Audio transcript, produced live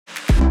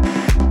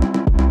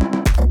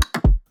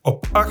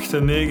Op 8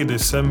 en 9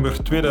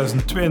 december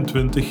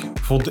 2022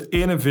 vond de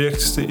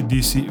 41ste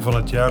editie van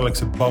het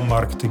jaarlijkse BAM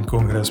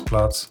Marketingcongres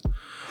plaats.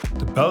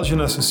 De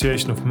Belgian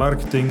Association of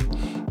Marketing,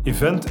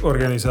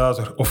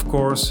 eventorganisator Of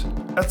Course,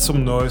 Add Some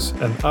Noise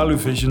en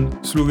Aluvision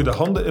sloegen de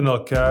handen in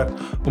elkaar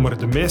om er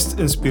de meest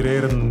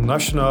inspirerende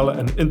nationale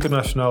en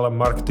internationale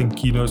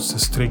marketing keynotes te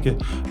strikken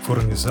voor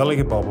een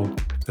gezellige babbel.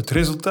 Het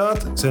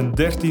resultaat zijn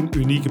 13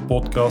 unieke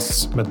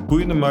podcasts met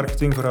boeiende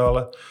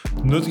marketingverhalen,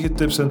 nuttige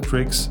tips en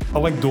tricks,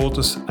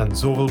 anekdotes en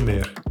zoveel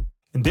meer.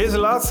 In deze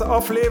laatste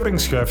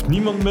aflevering schuift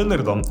niemand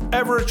minder dan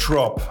Average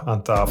Rob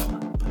aan tafel.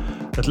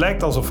 Het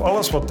lijkt alsof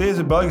alles wat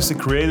deze Belgische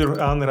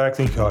creator aanraakt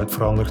in goud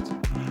verandert.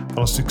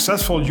 Van een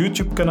succesvol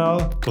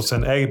YouTube-kanaal tot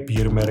zijn eigen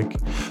biermerk.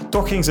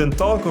 Toch ging zijn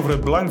talk over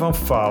het belang van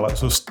falen,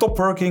 zo stop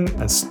working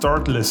en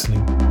start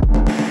listening.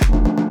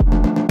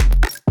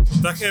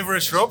 Dag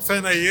Average Rob,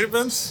 fijn dat je hier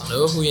bent.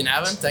 Hallo,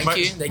 goedenavond, dank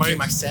je dat ik hier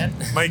mag zijn.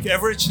 Mag ik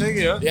Average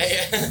zeggen, ja? Ja.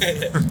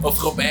 Of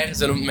Robert,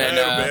 zo noemen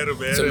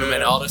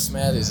mijn ouders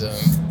mij. Dus, Je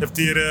hebt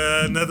hier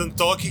net een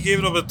talk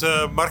gegeven op het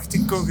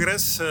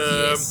marketingcongres.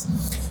 Yes.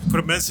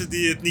 Voor mensen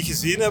die het niet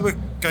gezien hebben,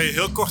 kan je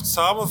heel kort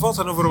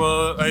samenvatten over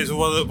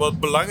wat het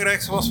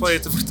belangrijkste was wat je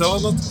te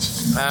vertellen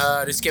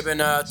had? Dus ik heb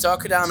een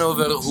talk gedaan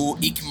over hoe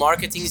ik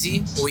marketing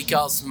zie. Hoe ik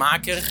als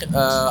maker,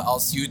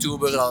 als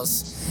YouTuber,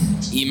 als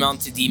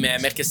iemand die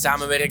met merken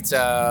samenwerkt,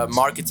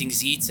 marketing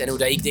ziet. En hoe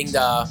dat ik denk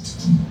dat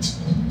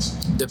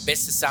de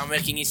beste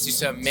samenwerking is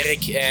tussen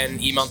merk en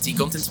iemand die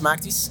content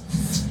maakt is.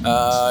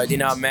 Ik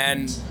denk dat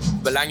mijn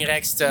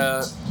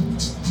belangrijkste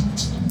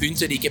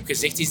punten die ik heb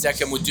gezegd is dat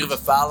je moet durven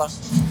falen.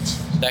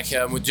 Dat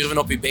je moet durven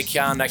op je bek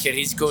gaan, dat je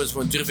risico's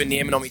moet durven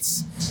nemen om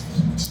iets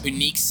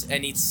unieks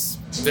en iets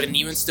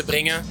vernieuwends te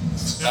brengen.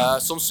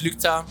 Soms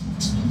lukt dat,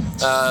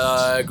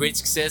 great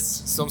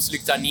succes, soms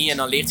lukt dat niet en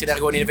dan leert je daar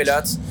gewoon heel veel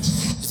uit.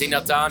 Dus ik denk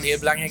dat dat een heel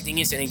belangrijk ding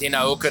is en ik denk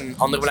dat ook een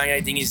ander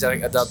belangrijk ding is dat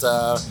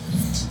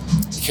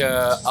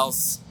je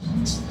als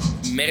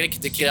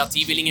merk de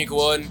creatievelingen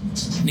gewoon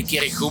een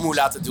keer goed moet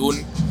laten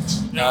doen.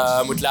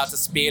 Moet laten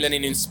spelen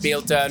in hun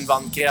speeltuin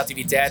van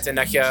creativiteit en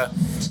dat je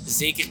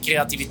zeker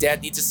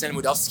creativiteit niet te snel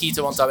moet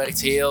afschieten, want dat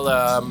werkt heel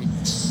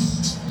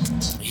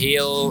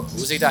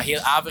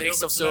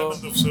averechts of zo.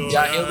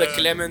 Heel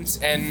beklemmend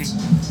en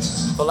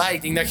voilà,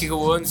 ik denk dat je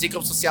gewoon, zeker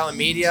op sociale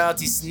media,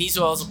 het is niet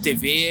zoals op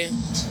tv,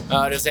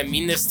 er zijn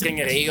minder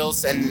strenge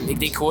regels en ik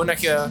denk gewoon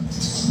dat je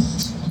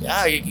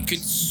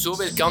kunt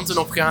zoveel kanten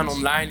op gaan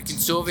online, je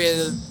kunt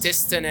zoveel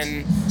testen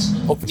en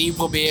opnieuw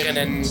proberen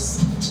en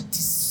het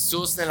is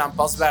zo snel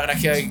aanpasbaar dat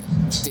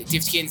het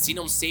heeft geen zin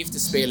om safe te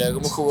spelen. Je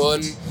moet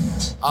gewoon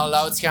all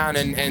out gaan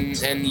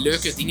en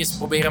leuke dingen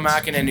proberen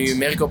maken en je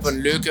merk op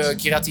een leuke,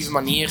 creatieve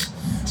manier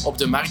op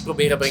de markt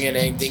proberen brengen.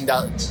 En ik denk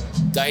dat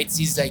dat iets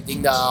is dat ik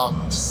denk dat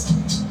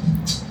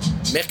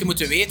merken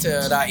moeten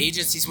weten, dat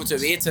agencies moeten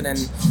weten.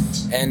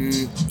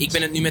 En ik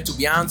ben het nu met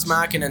Tobias aan het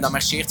maken en dat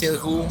marcheert heel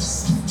goed.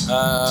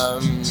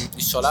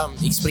 Dus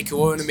voilà, ik spreek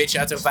gewoon een beetje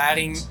uit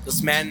ervaring. Dat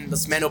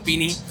is mijn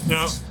opinie.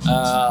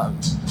 Ja.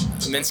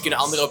 Mensen kunnen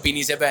andere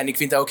opinies hebben en ik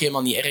vind dat ook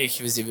helemaal niet erg.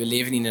 We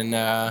leven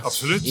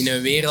in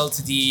een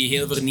wereld die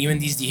heel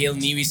vernieuwend is, die heel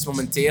nieuw is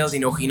momenteel, die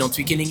nog in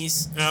ontwikkeling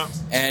is. Ja.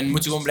 En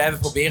moeten gewoon blijven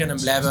proberen en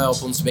blijven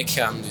op ons weg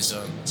gaan. Dus,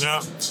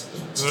 Ja.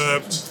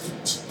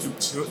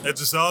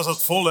 De zaal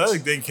zat vol, hè.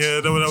 Ik denk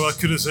dat we dat wel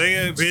kunnen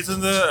zeggen,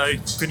 wetende. Ik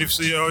weet niet of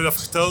ze jou dat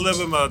verteld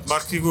hebben, maar het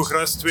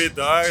marketingcongres is 2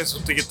 dagen, zo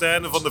tegen het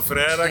einde van de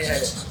vrijdag. Ja.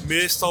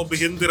 Meestal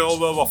begint er al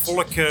wel wat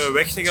volk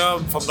weg te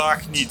gaan,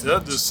 vandaag niet.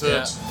 Hè. Dus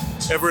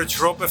Average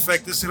Rob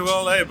effect is er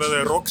wel. Hè. Je bent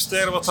een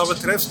rockster wat dat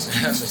betreft.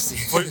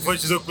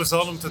 Vond je het ook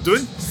plezant om te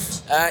doen?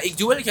 Ik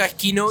doe wel graag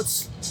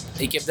keynotes.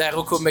 Ik heb daar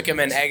ook een beetje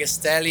mijn eigen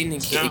stijl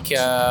in.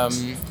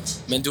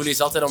 Mijn doel is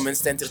altijd om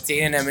mensen te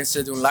entertainen en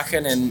mensen te doen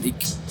lachen. En ik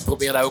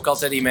probeer dat ook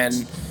altijd in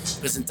mijn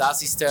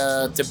presentaties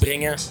te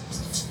brengen.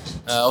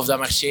 Of dat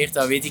marcheert,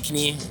 dat weet ik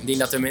niet. Ik denk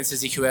dat de mensen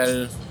zich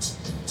wel...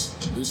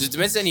 De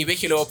mensen zijn niet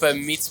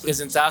weggelopen met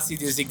presentatie,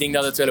 dus ik denk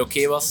dat het wel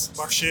oké was.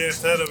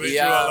 Marcheert, hè? Dat weet je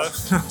wel.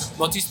 Hè?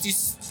 Maar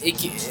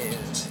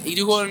ik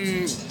doe gewoon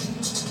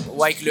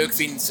wat ik leuk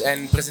vind.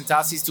 En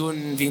presentaties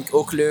doen vind ik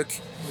ook leuk.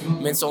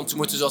 Mensen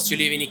ontmoeten zoals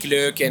jullie vind ik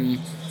leuk. En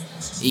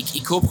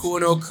ik hoop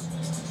gewoon ook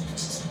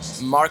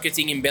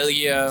marketing in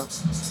België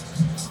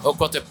ook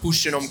wat te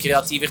pushen om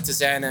creatiever te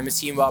zijn en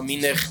misschien wat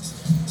minder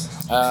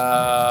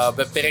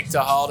beperkt te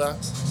houden.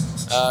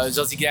 Dus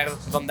als ik daar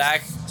vandaag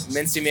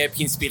mensen mee heb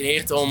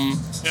geïnspireerd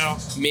om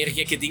meer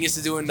gekke dingen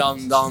te doen,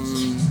 dan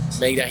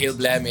ben ik daar heel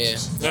blij mee.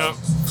 Ja.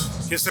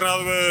 Gisteren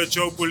hadden we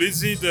Joe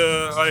Polizzi,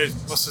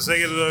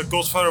 de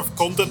godfather of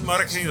content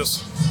marketing.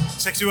 Dat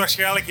zegt u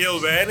waarschijnlijk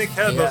heel weinig,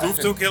 hè? Ja. Dat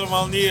hoeft ook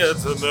helemaal niet. Het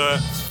is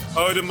een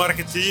oude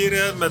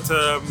marketeer met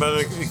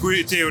een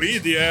goede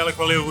theorie die eigenlijk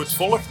wel heel goed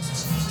volgt.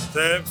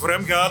 Voor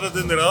hem gaat het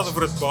inderdaad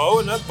over het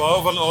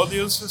bouwen van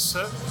audiences.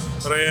 Hè?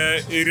 Waar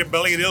je hier in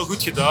België heel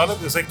goed gedaan hebt.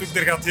 Hij zegt ook,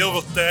 er gaat heel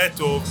veel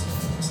tijd over.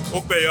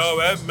 Ook bij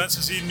jou, hè?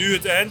 Mensen zien nu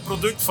het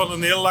eindproduct van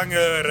een heel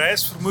lange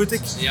reis, vermoed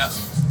ik. Ja.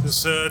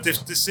 Dus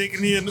het is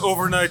zeker niet een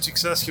overnight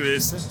succes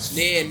geweest, hè?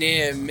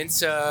 Nee.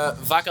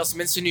 Vaak als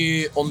mensen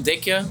nu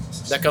ontdekken,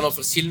 dat kan op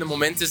verschillende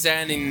momenten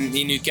zijn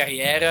in hun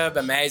carrière.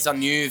 Bij mij is dat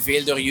nu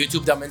veel door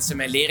YouTube dat mensen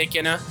mij leren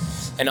kennen.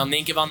 En dan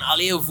denken van,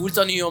 allee, hoe voelt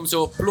dat nu om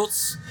zo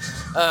plots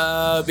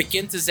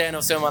bekend te zijn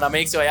of zo? Maar dan ben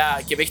ik zo, ja,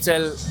 ik heb echt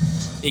wel...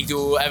 Ik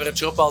doe average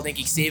job al, denk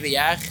ik, 7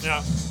 jaar.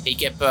 Ja. Ik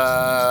heb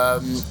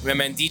met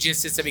mijn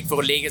DJ-sets heb ik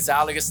voor lege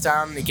zalen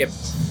gestaan.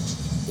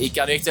 Ik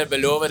kan echt wel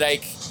beloven dat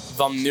ik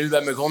van nul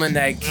ben begonnen en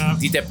dat ik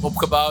dit heb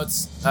opgebouwd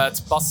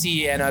uit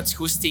passie en uit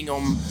goesting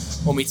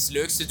om iets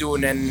leuks te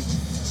doen. En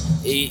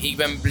ik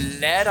ben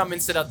blij dat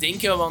mensen dat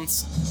denken,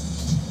 want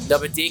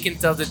dat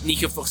betekent dat het niet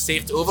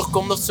geforceerd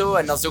overkomt of zo.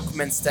 En dat is ook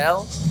mijn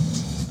stijl.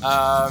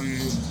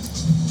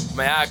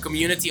 Maar ja,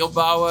 community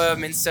opbouwen,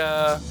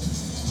 mensen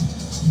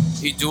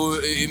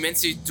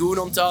je doen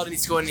onthouden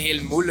is gewoon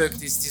heel moeilijk.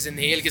 Het is een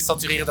heel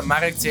gesatureerde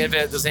markt.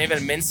 Er zijn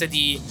veel mensen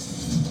die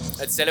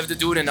hetzelfde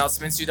doen en als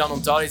mensen je dan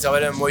onthouden is dat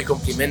wel een mooi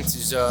compliment.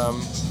 Dus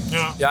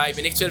ja, ik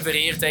ben echt wel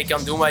vereerd dat ik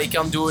kan doen wat ik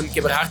kan doen. Ik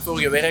heb er hard voor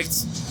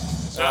gewerkt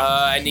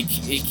en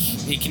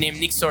ik neem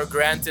niks for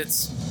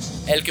granted.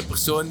 Elke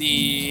persoon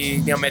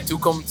die naar mij toe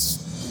komt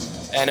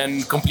en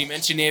een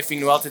complimentje heeft, vind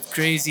ik nog altijd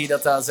crazy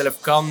dat dat zelf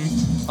kan.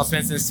 Als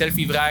mensen een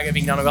selfie vragen, vind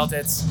ik dat nog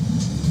altijd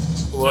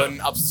gewoon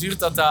absurd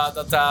dat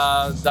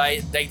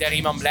ik daar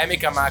iemand blij mee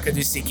kan maken.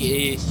 Dus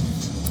ik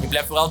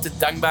blijf voor altijd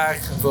dankbaar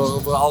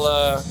voor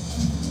alle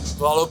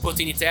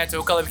opportuniteiten.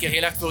 Ook al heb ik er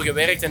heel hard voor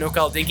gewerkt en ook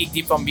al denk ik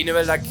diep van binnen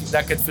wel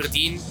dat ik het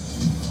verdien.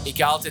 Ik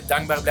ga altijd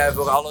dankbaar blijven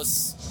voor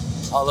alles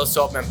wat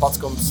op mijn pad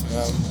komt.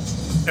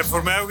 En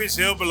voor mij ook iets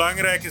heel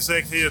belangrijk is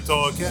echt in je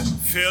talk, hè?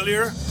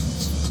 Failure.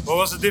 Wat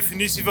was de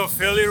definitie van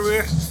failure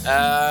weer?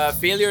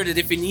 Failure,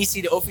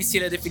 de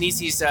officiële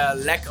definitie is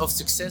lack of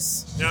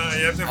success. Ja,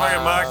 je hebt ervan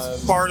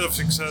gemaakt part of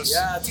success.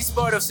 Ja, het is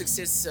part of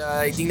success.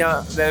 Ik denk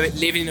dat wij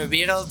leven in een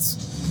wereld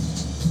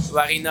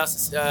waarin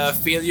dat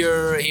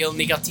failure heel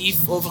negatief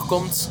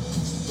overkomt.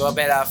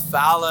 Waarbij dat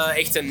falen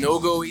echt een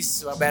no-go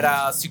is. Waarbij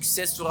dat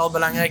succes vooral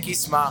belangrijk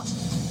is. Maar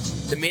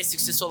de meest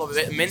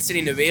succesvolle mensen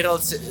in de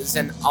wereld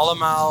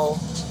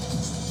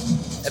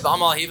hebben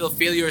allemaal heel veel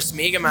failures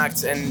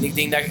meegemaakt. En ik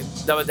denk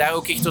dat we daar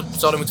ook echt op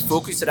zouden moeten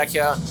focussen. Dat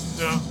je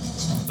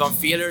van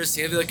failures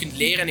heel veel kunt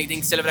leren. En ik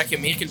denk zelf dat je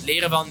meer kunt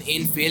leren van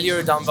 1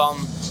 failure dan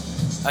van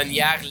een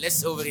jaar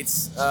les over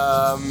iets.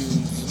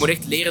 Je moet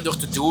echt leren door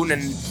te doen.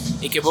 En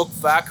ik heb ook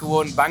vaak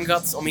gewoon bang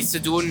gehad om iets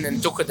te doen en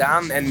toch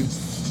gedaan. En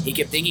ik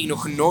heb denk ik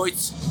nog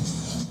nooit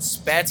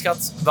spijt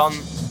gehad van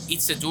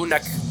iets te doen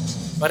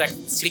waar ik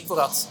schrik voor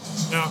had.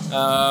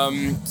 Ja.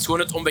 Het is gewoon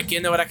het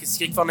onbekende waar je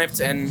schrik van hebt.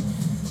 En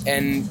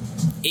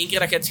 1 keer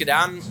dat je het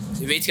gedaan,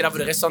 weet je dat voor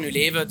de rest van je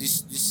leven.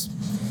 Dus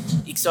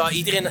ik zou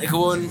iedereen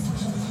gewoon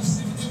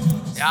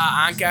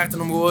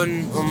aankaarten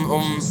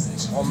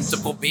om te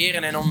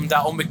proberen en om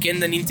dat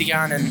onbekende in te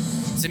gaan. En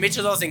het is een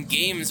beetje zoals een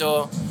game.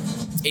 Zo.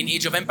 In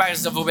Age of Empires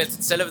is dat bijvoorbeeld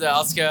hetzelfde.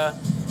 Als je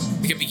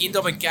begint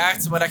op een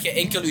kaart waar dat je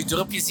enkel je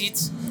dorpje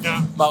ziet,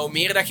 maar hoe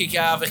meer dat je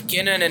gaat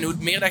verkennen en hoe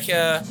meer dat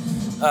je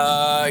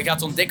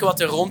gaat ontdekken wat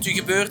er rond je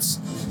gebeurt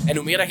en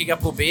hoe meer dat je gaat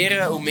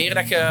proberen, hoe meer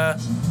dat je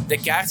de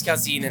kaart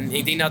gaat zien. En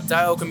ik denk dat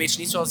dat ook een beetje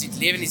niet zoals in het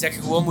leven is, dat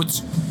je gewoon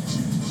moet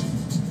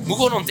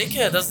gewoon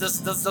ontdekken. Dat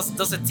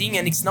is het ding.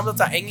 En ik snap dat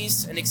dat eng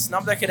is en ik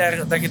snap dat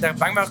je daar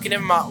bang voor kunt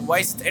hebben, maar wat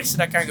is het ergste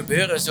dat kan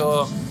gebeuren?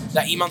 Zo,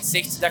 dat iemand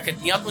zegt dat je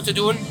het niet had moeten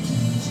doen.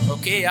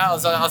 Oké,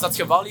 als dat het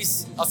geval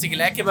is, als ze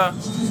gelijk hebben,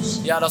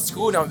 ja, dat is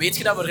goed, dan weet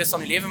je dat voor de rest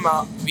van je leven.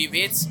 Maar wie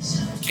weet,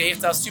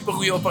 creëert dat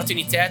supergoeie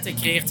opportuniteiten,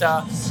 creëert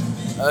dat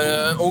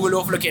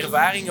ongelooflijke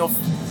ervaring of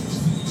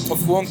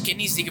gewoon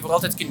kennis die je voor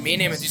altijd kunt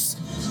meenemen. Dus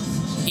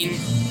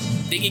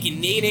denk ik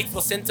in 99%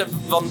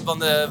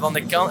 van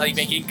de kans, ik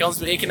ben geen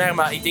kansberekenaar,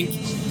 maar ik denk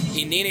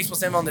in 99%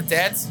 van de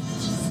tijd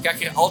ga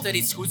je er altijd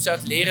iets goeds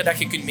uit leren dat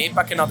je kunt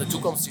meepakken naar de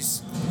toekomst.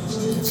 Dus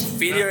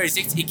failure is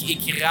echt,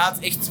 ik raad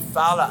echt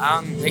falen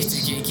aan.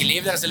 Echt, ik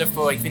leef daar zelf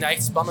voor. Ik vind dat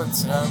echt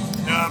spannend.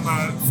 Ja,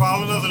 maar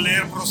falen als een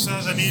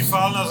leerproces en niet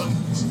falen als een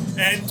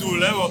einddoel,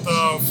 hè, wat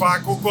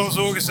vaak ook wel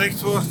zo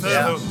gezegd wordt. Hè.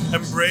 Ja.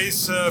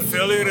 Embrace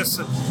failure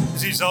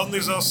is iets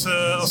anders dan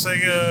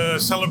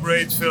zeggen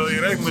celebrate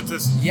failure. Hè.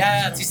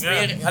 Het is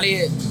meer...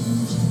 je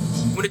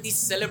moet het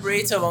niet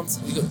celebraten, want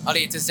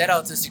tenzij dat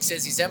het een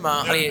succes is, hè,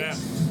 maar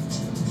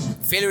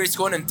failure is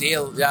gewoon een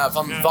deel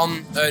van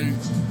een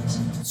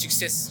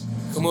succes.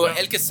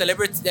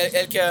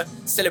 Elke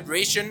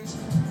celebration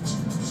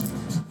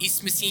is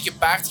misschien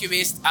gepaard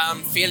geweest aan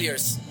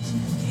failures.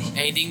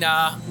 En ik denk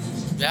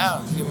dat,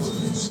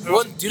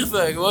 gewoon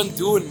durven, gewoon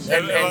doen.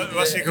 Wat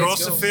was je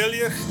grootste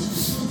failure?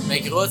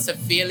 Mijn grootste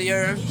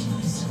failure?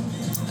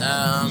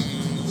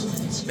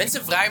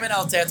 Mensen vragen mij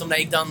altijd, omdat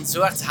ik dan zo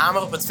hard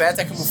hamer op het feit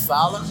dat je moet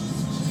falen.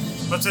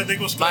 Maar het zijn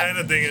dikwijls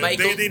kleine dingen.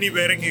 Dingen die niet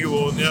werken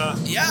gewoon,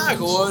 Ja,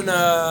 gewoon...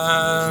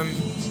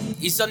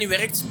 iets dat niet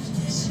werkt.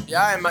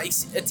 Ja, maar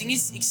het ding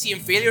is, ik zie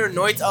een failure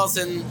nooit als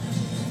een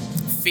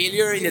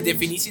failure in de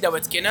definitie dat we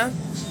het kennen.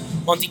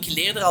 Want ik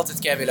leer er altijd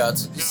keiveel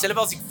uit. Dus zelfs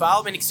als ik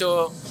faal, ben ik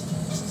zo...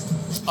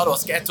 dat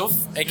was kei tof.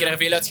 En ik heb er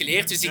veel uit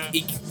geleerd. Dus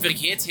ik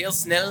vergeet heel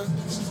snel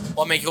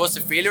wat mijn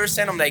grootste failures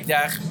zijn, omdat ik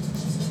daar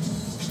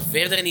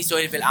verder niet zo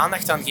heel veel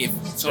aandacht aan geef.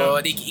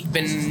 Ik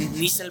ben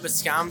niet snel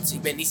beschaamd,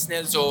 ik ben niet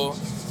snel zo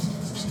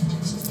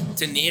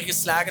te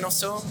neergeslagen of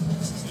zo.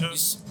 Ja.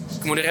 Dus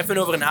ik moet er even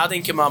over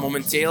nadenken, maar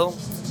momenteel...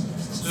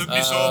 Dat is ook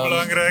niet zo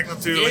belangrijk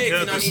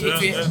natuurlijk.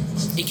 Nee,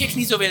 ik hecht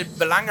niet zoveel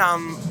belang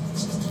aan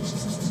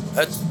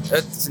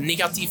het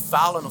negatief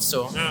falen of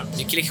zo. Ja.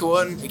 Ik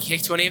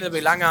hecht gewoon even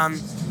belang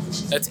aan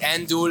het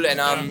einddoel en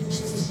aan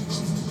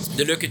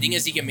de leuke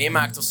dingen die je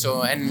meemaakt of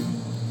zo.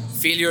 En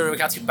failure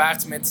gaat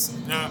gepaard met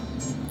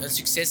een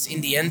succes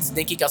in the end,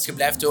 denk ik, als je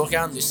blijft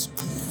doorgaan. Dus,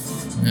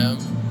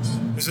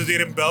 We zitten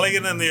hier in België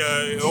en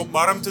je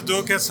omarmt het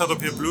ook, het staat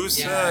op je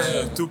blouse.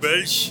 Toe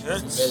Belge.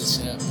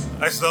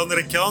 Als je de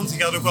andere kant, je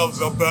gaat ook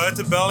wel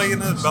buiten België.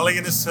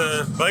 België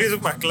is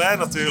ook maar klein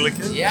natuurlijk.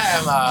 Hè?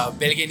 Ja, maar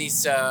België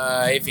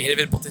heeft heel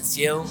veel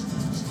potentieel.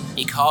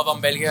 Ik hou van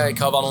België, ik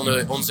hou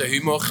van onze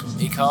humor,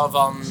 ik hou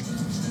van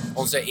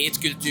onze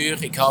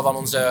eetcultuur, ik hou van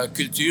onze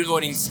cultuur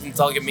gewoon in het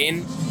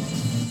algemeen.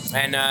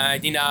 En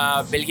ik denk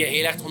dat België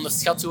heel erg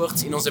onderschat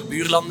wordt in onze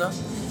buurlanden.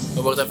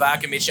 We worden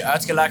vaak een beetje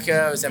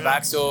uitgelachen. We zijn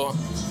vaak zo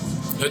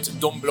het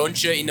dom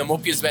blondje in de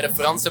mopjes bij de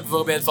Fransen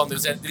bijvoorbeeld. Van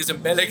er is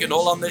een Belg, een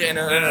Hollander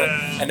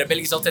en de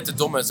Belg is altijd de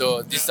domme.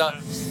 Zo. Dus dat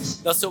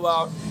is zo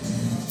wat...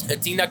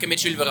 Het ding dat ik een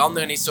beetje wil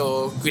veranderen is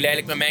zo... Ik wil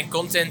eigenlijk met mijn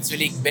content wil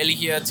ik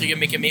België terug een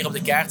beetje meer op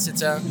de kaart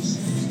zetten.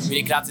 Wil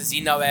ik laten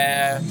zien dat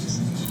wij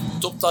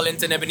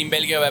toptalenten hebben in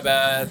België. We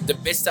hebben de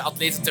beste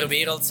atleten ter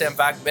wereld, zijn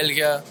vaak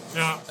Belgen.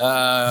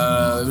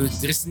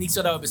 Er is niks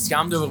waar we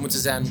beschaamd over moeten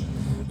zijn.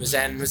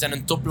 We zijn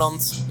een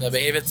topland, we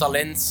hebben heel veel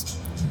talent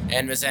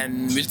en we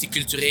zijn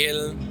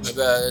multicultureel.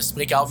 We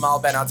spreken allemaal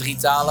bijna 3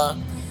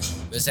 talen.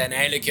 We zijn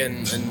eigenlijk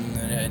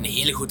een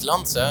heel goed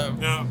land. Hè?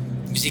 Ja.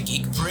 Dus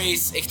ik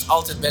praise echt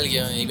altijd België.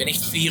 Ik ben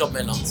echt fier op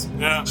mijn land.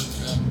 Ja.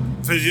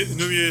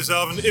 Noem je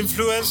jezelf een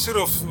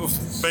influencer of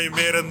ben je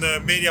meer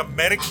een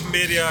mediamerk,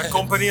 media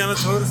company aan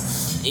het worden?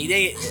 Ik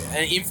denk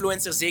een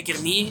influencer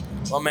zeker niet,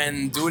 want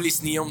mijn doel is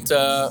niet om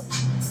te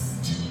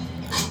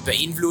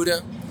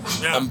beïnvloeden.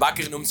 Ja. Een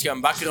bakker noemt je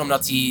een bakker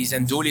omdat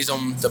zijn doel is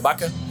om te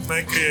bakken.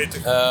 Mijn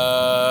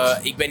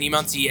creator. Ik ben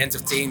iemand die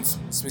entertaint.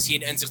 Dus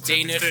misschien een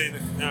entertainer.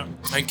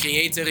 Een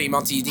creator,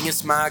 iemand die dingen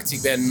maakt.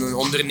 Ik ben een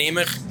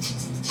ondernemer.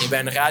 Ik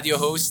ben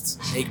radiohost.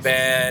 Ik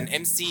ben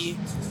MC.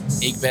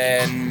 Ik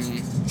ben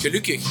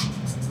gelukkig.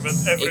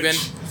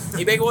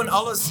 Ik ben gewoon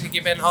alles.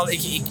 Ik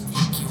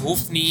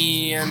hoef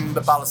niet een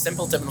bepaalde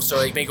stempel te hebben of zo.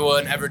 Ik ben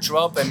gewoon average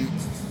Rob en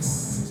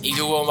ik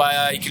doe gewoon wat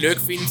ik leuk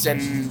vind.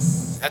 En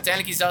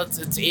uiteindelijk is dat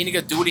het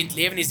enige doel in het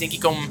leven, is denk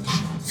ik om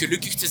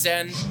gelukkig te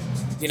zijn. Ik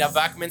denk dat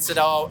vaak mensen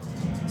dat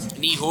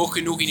niet hoog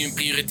genoeg in hun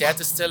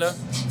prioriteiten stellen.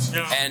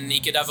 Ja. En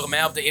ik heb dat voor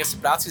mij op de eerste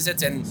plaats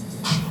gezet. En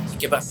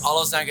ik heb er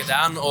alles aan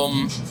gedaan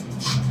om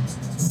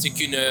te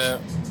kunnen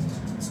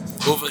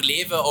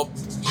overleven op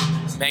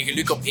mijn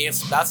geluk op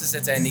eerste plaats te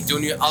zetten. En ik doe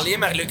nu alleen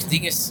maar leuke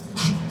dingen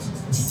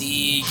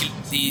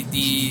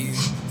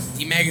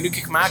die mij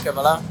gelukkig maken.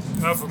 Voilà.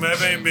 Nou, voor mij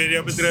ben je een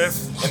mediabedrijf.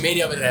 Een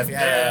mediabedrijf, ja.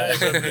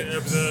 We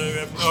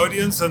hebben een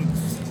audience en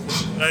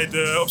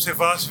de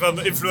observatie van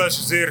de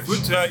influencer is zeer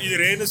goed. Ja,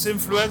 iedereen is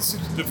influencer.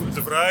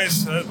 De vraag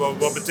is,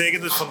 wat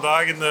betekent het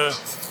vandaag in de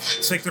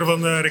sector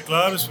van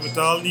reclames? We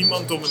betalen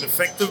niemand om een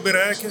effect te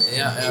bereiken.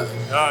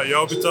 Ja,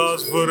 jou betalen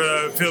ze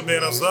voor veel meer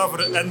dan dat, voor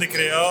de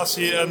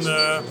creatie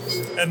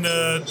en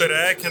het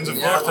bereik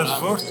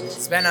enzovoort. Het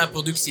is bijna een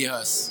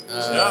productiehuis.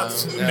 Het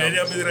is een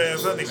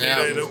mediabedrijf. Ik denk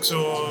dat je dat ook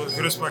zo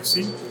gerust mag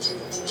zien.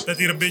 Dat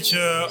hier een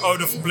beetje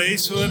out of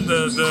place hoor.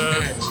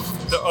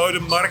 De oude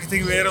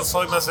marketingwereld,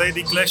 zal ik maar zeggen,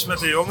 die clash met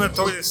de jongen.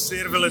 Toch is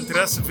zeer veel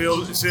interesse,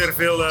 zeer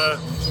veel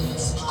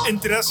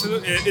interesse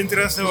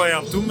in wat je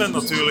aan het doen bent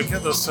natuurlijk.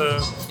 Hè. Dat is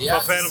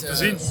wel fijn om te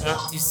zien.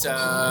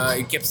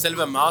 Ik heb zelf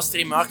een master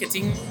in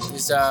marketing,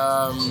 dus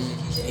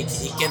ik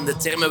ken de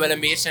termen wel een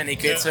beetje en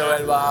ik weet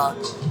wel wat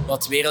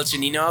het wereldje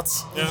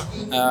inhoudt.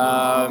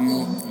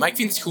 Maar ik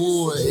vind het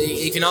goed.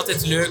 Ik vind het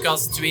altijd leuk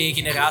als 2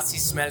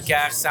 generaties met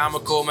elkaar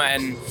samenkomen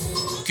en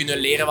kunnen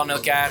leren van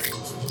elkaar.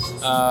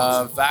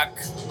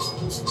 Vaak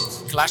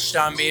clasht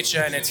dat een beetje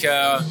en het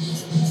je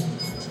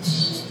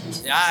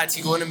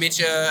gewoon een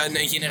beetje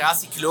een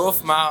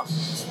generatiekloof, maar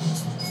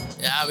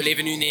ja, we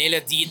leven nu in een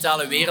hele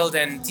digitale wereld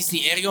en het is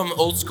niet erg om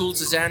oldschool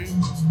te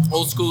zijn.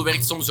 Oldschool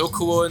werkt soms ook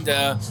gewoon,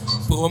 de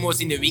promo's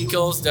in de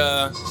winkels,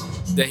 de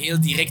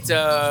heel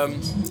directe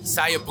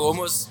saaie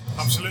promo's.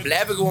 Absoluut.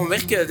 Blijven gewoon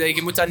werken.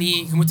 Je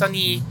moet dat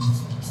niet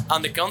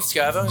aan de kant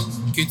schuiven.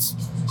 Je kunt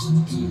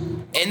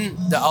en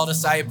de oude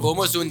saaie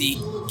promo's doen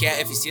die kei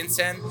efficiënt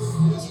zijn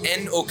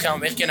en ook gaan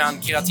werken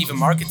aan creatieve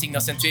marketing.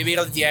 Dat zijn 2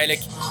 werelden die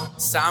eigenlijk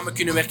samen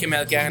kunnen werken met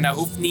elkaar en dat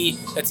hoeft niet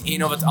het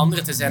een of het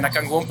andere te zijn. Dat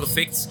kan gewoon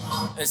perfect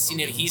een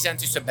synergie zijn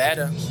tussen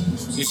beide.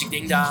 Dus ik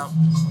denk dat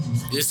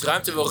er is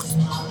ruimte voor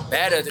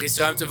beide. Er is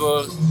ruimte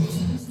voor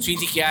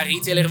 20 jaar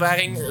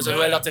retailervaring,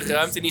 zowel dat er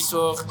ruimte is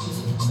voor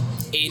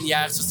 1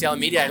 jaar sociale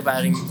media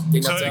ervaring.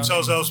 Ik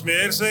zou zelfs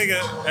meer zeggen,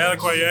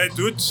 eigenlijk wat jij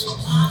doet,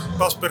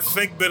 past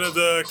perfect binnen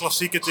de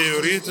klassieke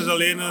theorie. Het is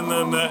alleen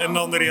een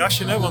ander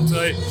jasje. Hè? Want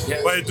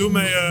wat je doet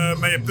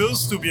met je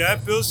pils, doe jij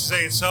pils, je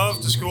zegt het zelf,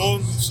 het is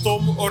gewoon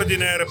stom,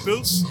 ordinaire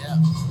pils.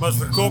 Ja. Maar het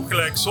verkoopt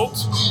gelijk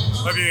zot.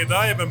 Wat heb je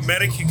gedaan? Je hebt een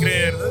merk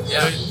gecreëerd. Hè?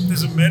 Ja. Het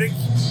is een merk.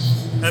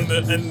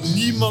 En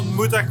niemand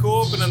moet dat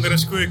kopen. En er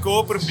is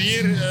goedkoper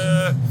bier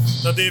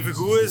dat even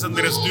goed is. En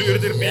er is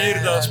duurder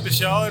bier dat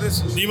specialer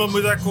is. Niemand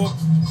moet dat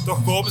kopen.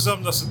 Toch kopen ze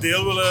omdat ze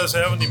deel willen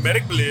zijn van die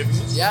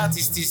merkbeleving. Ja,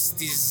 het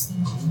is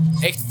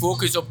echt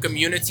focus op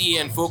community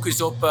en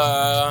focus op...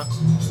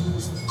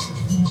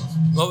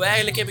 Wat we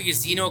eigenlijk hebben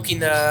gezien ook in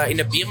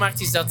de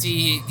biermarkt is dat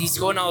die is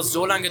gewoon al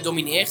zo lang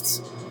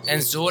gedomineerd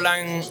en zo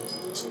lang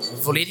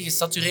volledig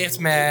gesatureerd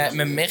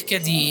met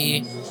merken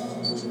die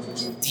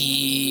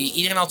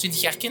iedereen al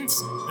 20 jaar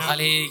kent. Ja.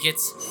 Allee,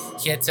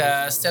 je hebt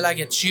Stella, je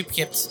hebt Jup,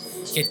 je hebt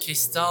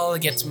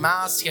Kristal, je hebt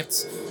Maas, je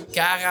hebt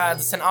Cara.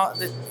 Dat zijn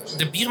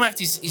de biermarkt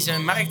is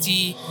een markt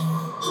die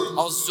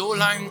al zo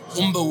lang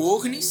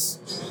onbewogen is.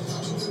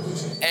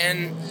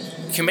 En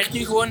je merkt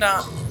nu gewoon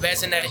dat wij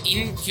zijn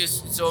daarin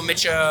zo'n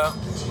beetje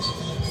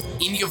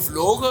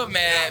ingevlogen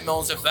met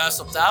onze vuist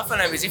op tafel.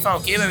 En we zeggen van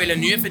oké, we willen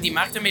nu even die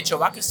markt een beetje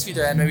wakker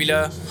schudden. En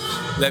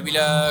wij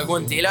willen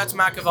gewoon deel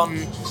uitmaken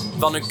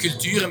van een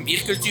cultuur, een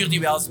biercultuur die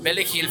wij als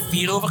Belg heel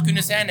fier over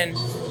kunnen zijn. En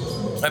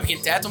we hebben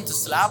geen tijd om te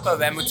slapen.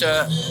 Wij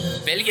moeten...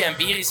 België en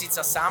bier is iets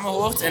dat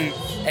samenhoort.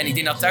 En ik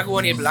denk dat dat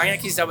gewoon heel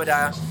belangrijk is, dat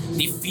we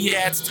die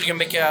fierheid terug een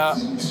beetje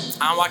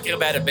aanwakkeren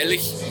bij de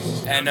Belg.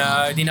 En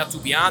ik denk dat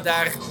Tout Bien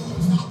daar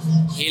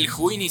heel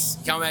goed in is.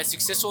 Gaan wij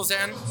succesvol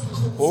zijn?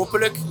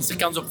 Hopelijk. Is er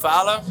kans op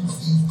falen?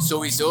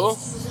 Sowieso.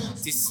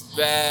 Het is...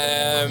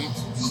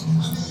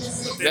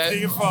 Het heeft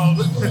niet gefaald.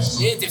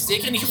 Nee, het heeft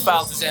zeker niet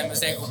gefaald. We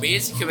zijn goed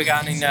bezig. We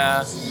gaan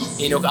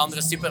in nog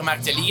andere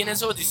supermarkten liggen en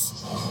zo. Dus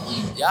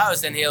ja, we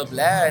zijn heel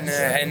blij.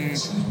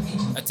 En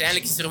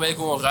uiteindelijk is er wel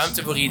gewoon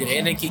ruimte voor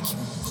iedereen, denk ik.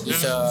 Dus,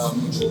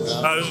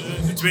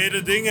 het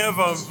tweede ding, hè,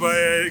 van waar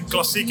je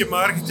klassieke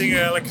marketing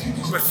eigenlijk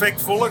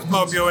perfect volgt,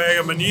 maar op jouw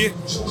eigen manier.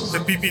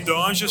 De Pipi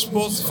d'Ange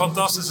spot,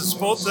 fantastische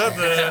spot. Hè.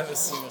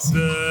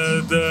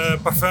 De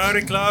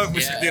parfumreclame, ik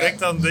moest er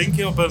direct aan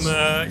denken, op een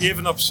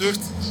even absurd.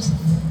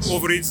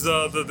 Over iets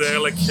dat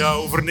eigenlijk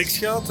over niks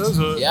gaat. Hè.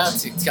 Zo. Ja,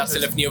 het gaat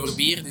zelf niet over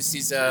bier. Dus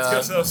het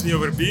gaat zelfs niet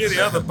over bier.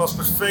 Ja. Dat past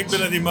perfect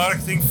binnen die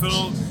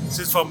marketingfunnel. Het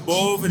zit van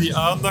boven, die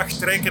aandacht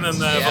trekken en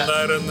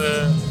vandaar een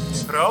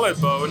verhaal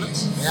uitbouwen. Hè.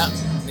 Ja,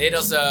 nee,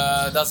 dat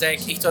is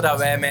eigenlijk echt wat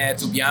wij met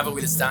Tout Bien voor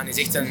willen staan. Het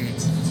is echt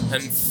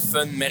een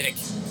fun merk.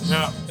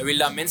 Ja. We willen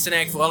dat mensen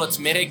eigenlijk vooral het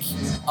merk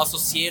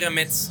associëren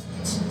met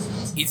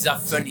iets dat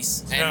fun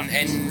is. En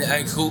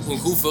een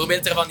goed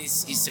voorbeeld daarvan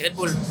is Red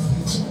Bull.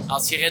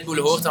 Als je Red Bull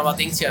hoort, dan wat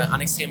denk je aan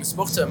extreme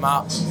sporten?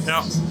 Maar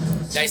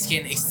dat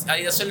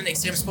is wel een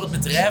extreem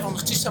sportbedrijf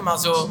ondertussen, maar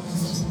zo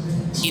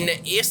in de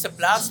eerste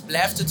plaats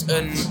blijft het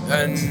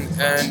een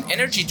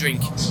energy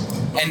drink.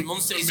 En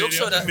Monster is ook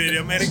zo dat... Een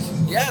mediamerk.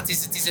 Ja, het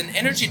is een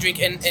energy drink.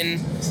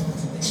 En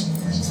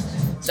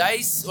dat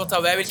is wat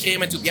wij willen creëren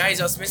met Tout Bien.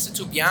 Is als mensen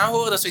Tout Bien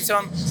horen, dat is zoiets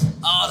van...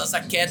 dat is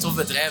dat keitof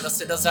bedrijf. Dat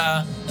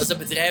is dat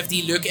bedrijf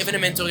die leuke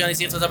evenementen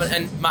organiseert.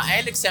 Maar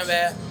eigenlijk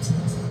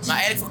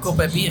verkopen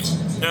wij bier.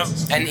 Ja.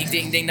 En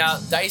ik denk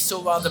dat is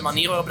zo wat de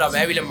manier waarop dat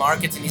wij willen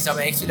marketen. Is dat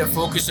wij echt willen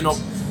focussen op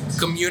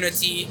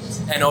community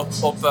en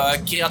op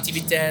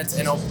creativiteit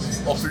en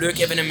op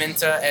leuke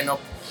evenementen en op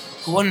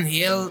gewoon een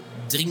heel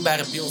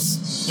drinkbare pils.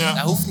 Ja.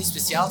 Dat hoeft niet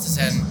speciaal te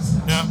zijn.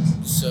 Ja.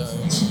 Dus,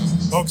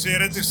 ook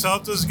zeer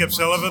interessant. Dus ik heb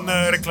zelf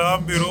een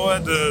reclamebureau.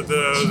 Hè.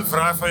 De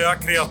vraag van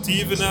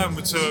creatieven, hè.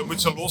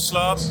 Moet ze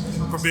loslaten.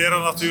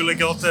 Proberen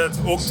natuurlijk altijd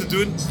ook te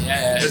doen. Ja.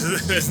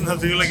 Is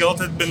natuurlijk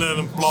altijd binnen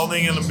een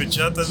planning en een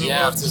budget en zo.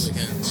 Ja,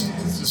 natuurlijk.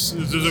 Dus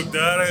ook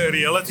daar een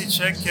reality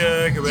check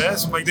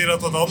gewijs. Maar ik denk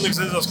dat dat anders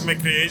is als je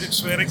met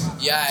creators werkt.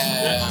 Ja.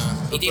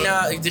 Ik denk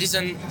dat er is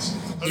een...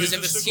 Er is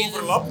een verschil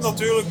overlap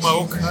natuurlijk, maar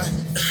ook...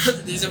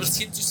 Er is een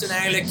verschil tussen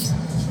eigenlijk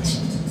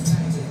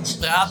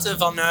praten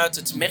vanuit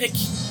het merk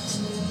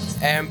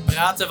en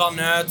praten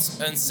vanuit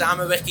een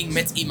samenwerking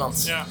met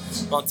iemand. Ja.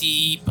 Want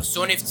die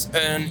persoon heeft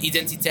een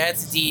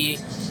identiteit die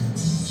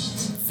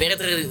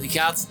verder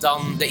gaat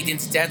dan de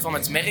identiteit van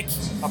het merk.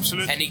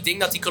 Absoluut. En ik denk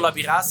dat die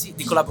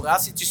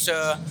collaboratie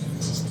tussen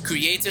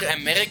creator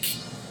en merk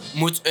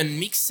moet een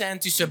mix zijn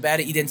tussen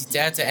beide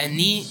identiteiten en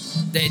niet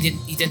de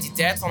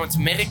identiteit van het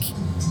merk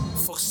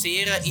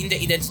forceren in de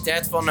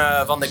identiteit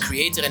van de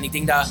creator. En ik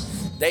denk dat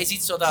is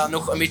iets dat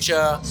nog een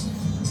beetje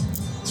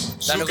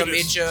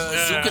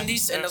zoekend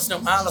is. En dat is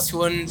normaal, dat is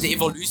gewoon de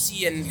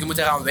evolutie en je moet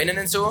eraan wennen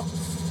en zo.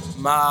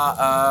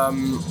 Maar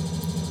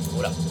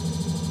voilà.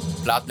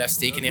 Plaat blijft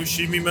steken.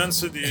 Fushimi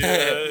mensen die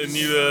een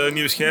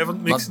nieuwe schijf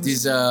aan het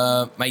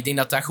mixen. Maar ik denk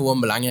dat dat gewoon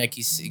belangrijk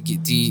is.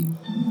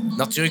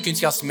 Natuurlijk kun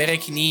je als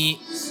merk niet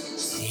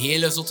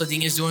hele zotte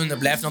dingen doen. Er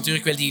blijft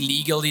natuurlijk wel die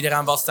legal die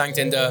eraan vasthangt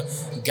en de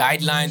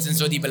guidelines en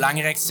zo die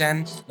belangrijk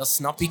zijn. Dat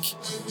snap ik.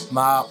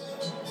 Maar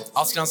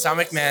als je dan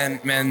samenwerkt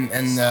met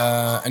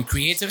een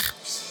creator,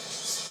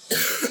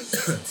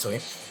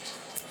 sorry,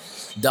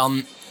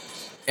 dan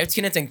heb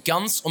je net een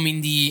kans om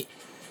in die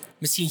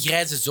misschien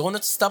grijze zone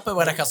te stappen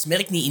waar dat je als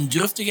merk niet in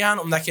durft te gaan,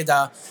 omdat je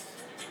dat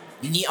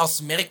niet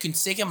als merk kunt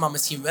zeggen, maar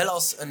misschien wel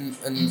als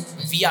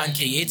via een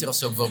creator of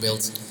zo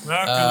bijvoorbeeld.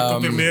 Ja, je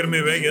komt er meer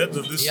mee weg. Hè.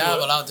 Dat is ja, zo,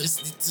 voilà.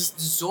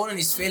 De zone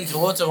is veel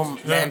groter om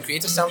met een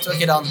creator samen te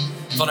werken dan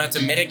vanuit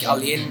een merk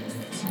alleen.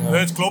 Nee,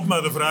 het klopt,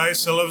 maar de vraag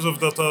is zelfs of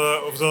dat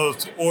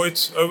het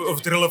ooit of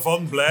het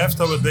relevant blijft.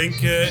 Dat we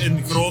denken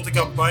in grote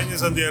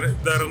campagnes en die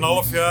daar een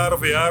half jaar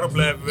of een jaar op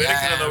blijven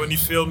werken. En dat we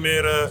niet veel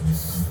meer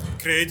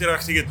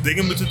creatorachtige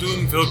dingen moeten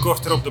doen. Veel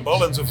korter op de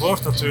bal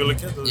enzovoort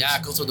natuurlijk. Hè. Ja,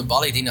 kort op de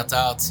bal. Ik denk dat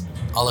dat het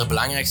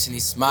allerbelangrijkste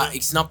is. Maar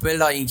ik snap wel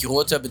dat in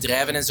grote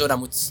bedrijven en zo, dat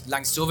moet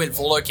langs zoveel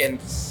volk en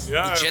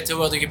budgetten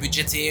worden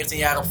gebudgeteerd een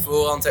jaar op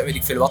voorhand en weet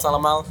ik veel wat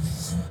allemaal.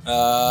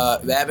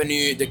 Wij hebben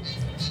nu het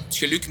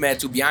geluk met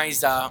Tout Bien is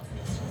dat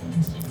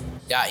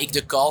ik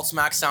de calls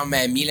maak samen met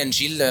Emile en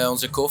Gilles,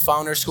 onze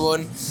co-founders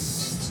gewoon.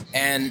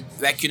 En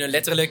wij kunnen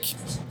letterlijk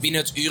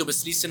binnen het uur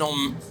beslissen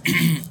om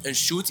een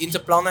shoot in te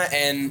plannen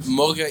en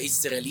morgen iets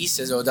te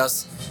releasen. Zo, dat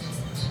is,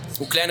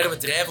 hoe kleiner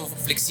bedrijf, hoe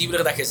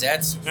flexibeler dat je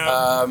bent.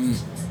 Ja.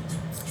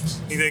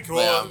 Ik denk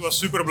wel, wat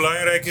super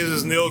belangrijk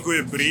is een heel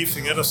goede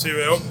briefing. Hè. Dat zien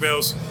wij ook bij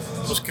ons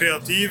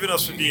creatieven.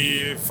 Als we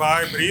die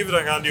vaag brieven,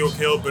 dan gaan die ook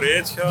heel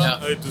breed gaan. Ja.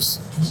 Dus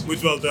het moet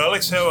wel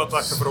duidelijk zijn wat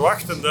dat je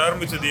verwacht. En daar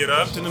moeten die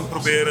ruimte in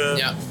proberen.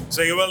 Ja.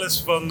 Zeggen wel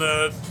eens van...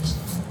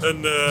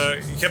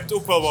 je hebt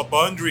ook wel wat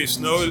boundaries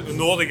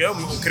nodig hè,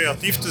 om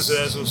creatief te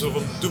zijn. Zo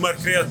van, doe maar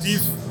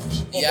creatief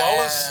op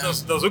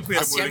alles. Dat is ook weer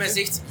als moeilijk. Als jij mij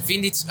zegt,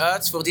 vind iets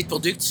uit voor dit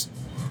product,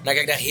 dan ga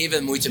ik daar heel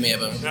veel moeite mee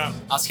hebben. Ja.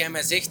 Als jij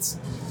mij zegt...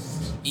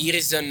 Hier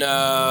is een...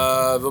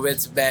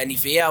 bijvoorbeeld bij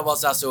Nivea was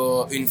dat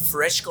zo een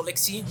fresh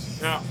collectie.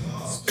 Ja.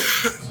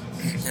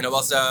 En dat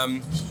was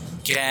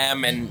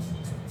crème en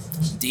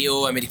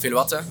deo en weet ik veel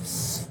wat. En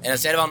dan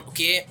zeiden we van,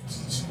 oké,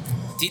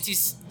 dit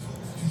is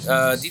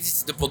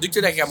de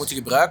producten dat je gaat moeten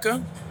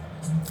gebruiken.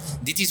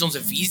 Dit is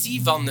onze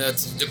visie van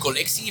de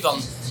collectie,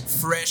 van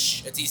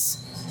fresh. Het is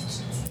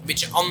een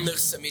beetje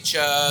anders, een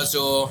beetje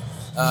zo...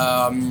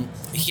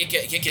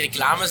 gekke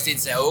reclames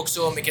deden zij ook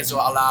zo, een beetje zo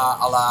à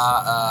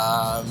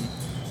la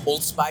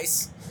Old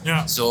Spice.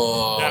 Ja.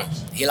 Zo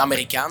heel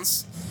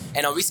Amerikaans.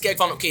 En dan wist ik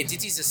van, oké,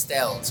 dit is de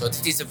stijl. Zo,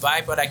 dit is de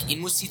vibe waar ik in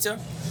moest zitten.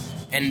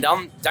 En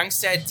dan,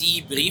 dankzij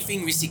die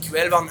briefing, wist ik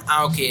wel van,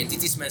 oké,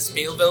 dit is mijn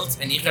speelveld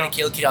en hier kan ik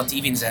heel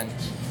creatief in zijn.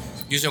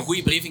 Dus een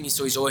goede briefing is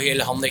sowieso heel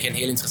handig en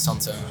heel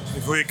interessant. De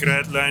goede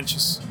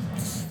krijtlijntjes.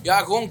 Ja,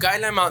 gewoon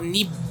guideline, maar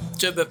niet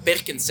te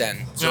beperkend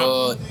zijn.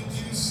 Zo,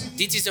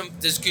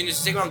 dus kun je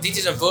zeggen, van, dit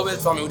is een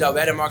voorbeeld van hoe dat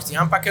wij de marketing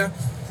aanpakken.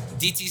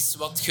 Dit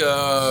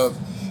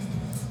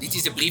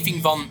is de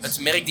briefing van het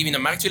merk die we in de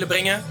markt willen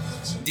brengen.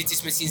 Dit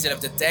is misschien zelf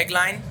de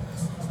tagline.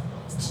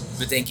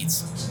 Bedenk iets.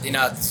 Ik denk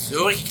dat het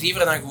hoor ik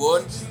liever dan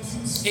gewoon...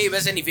 Hey, wij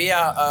zijn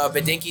Nivea,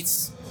 bedenk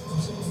iets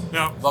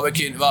wat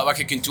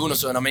je kunt doen of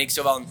zo. En dan ben ik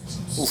zo van...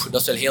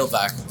 dat is wel heel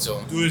vaag.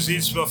 Zo. Doe eens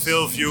iets wat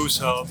veel views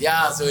haalt.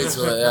 Ja, zoiets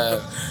wel.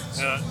 Ja.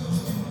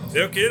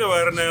 Oké, dat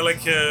waren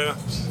eigenlijk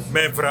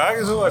mijn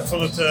vragen. Zo. Ik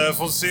vond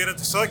het zeer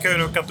interessant. Ik heb je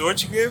nog een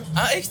cadeautje gegeven.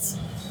 Ah, echt?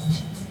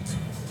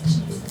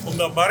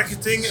 Omdat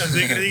marketing, en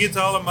zeker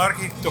digitale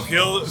marketing, toch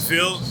heel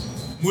veel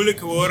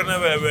moeilijke woorden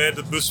hebben. Wij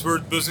de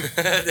buzzword.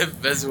 De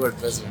buzzword.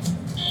 Dus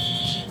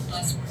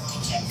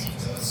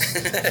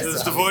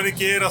de volgende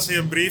keer als je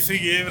een briefing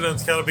geeft en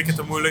het gaat een beetje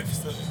te moeilijk,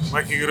 dan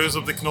mag je gerust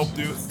op de knop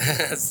duwen.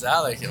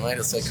 Zalig, maar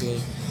dat is wel cool.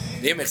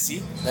 Nee,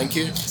 merci. Dank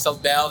u. Ik zal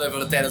het bijhouden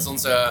voor tijdens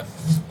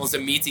onze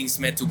meetings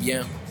met Tout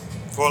Bien.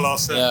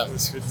 Voilà, dat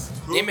is goed.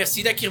 Nee,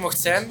 merci dat ik hier mocht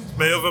zijn.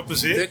 Met heel veel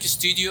plezier. Leuke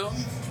studio.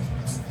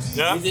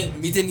 Ja.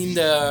 Midden in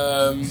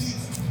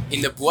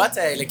de boîte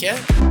eigenlijk, hè.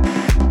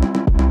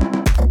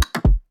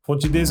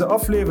 Vond je deze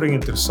aflevering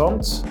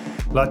interessant?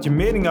 Laat je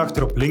mening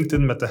achter op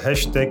LinkedIn met de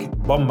hashtag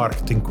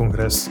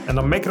BAM-marketingcongres. En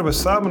dan mekkeren we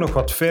samen nog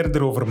wat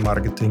verder over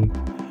marketing.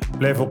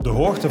 Blijf op de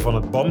hoogte van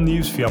het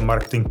BAM-nieuws via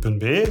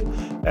marketing.be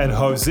en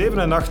hou 7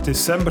 en 8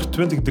 december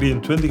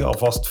 2023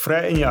 alvast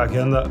vrij in je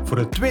agenda voor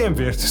de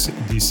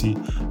 42e editie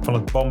van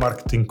het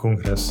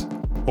BAM-marketingcongres.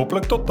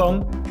 Hopelijk tot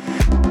dan!